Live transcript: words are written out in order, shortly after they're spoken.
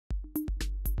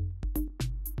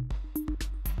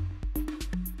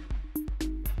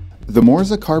The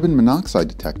MORzA carbon monoxide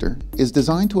detector is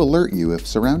designed to alert you if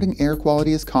surrounding air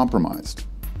quality is compromised.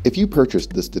 If you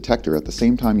purchased this detector at the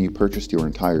same time you purchased your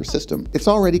entire system, it's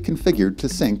already configured to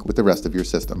sync with the rest of your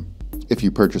system. If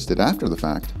you purchased it after the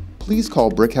fact, please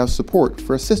call Brickhouse Support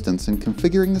for assistance in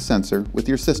configuring the sensor with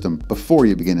your system before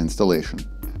you begin installation.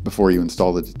 Before you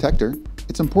install the detector,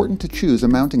 it's important to choose a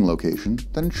mounting location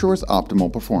that ensures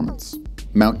optimal performance.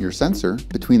 Mount your sensor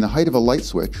between the height of a light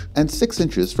switch and 6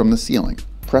 inches from the ceiling,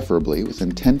 preferably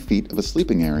within 10 feet of a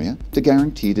sleeping area to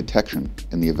guarantee detection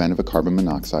in the event of a carbon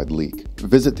monoxide leak.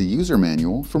 Visit the user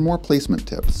manual for more placement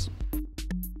tips.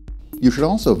 You should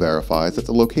also verify that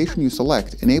the location you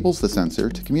select enables the sensor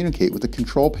to communicate with the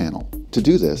control panel. To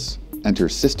do this, enter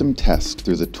System Test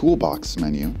through the Toolbox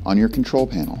menu on your control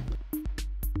panel.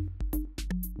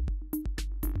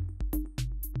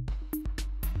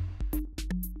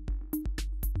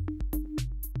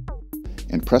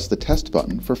 And press the test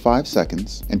button for 5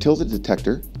 seconds until the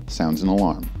detector sounds an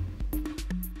alarm.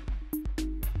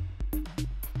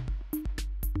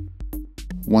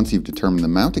 Once you've determined the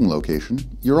mounting location,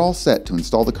 you're all set to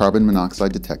install the carbon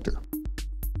monoxide detector.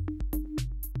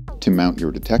 To mount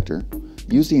your detector,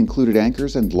 use the included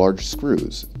anchors and large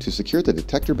screws to secure the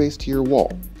detector base to your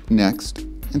wall. Next,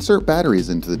 insert batteries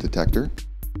into the detector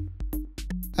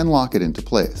and lock it into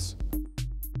place.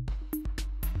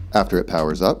 After it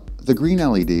powers up, the green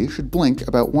LED should blink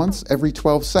about once every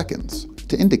 12 seconds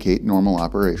to indicate normal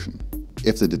operation.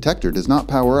 If the detector does not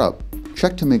power up,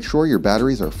 check to make sure your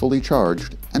batteries are fully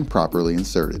charged and properly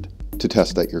inserted. To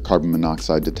test that your carbon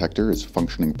monoxide detector is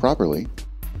functioning properly,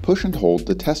 push and hold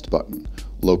the test button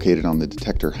located on the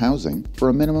detector housing for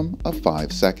a minimum of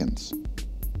 5 seconds.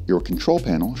 Your control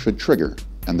panel should trigger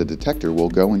and the detector will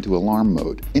go into alarm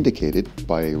mode, indicated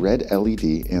by a red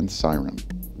LED and siren.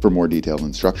 For more detailed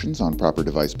instructions on proper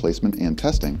device placement and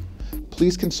testing,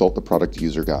 please consult the product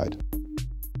user guide.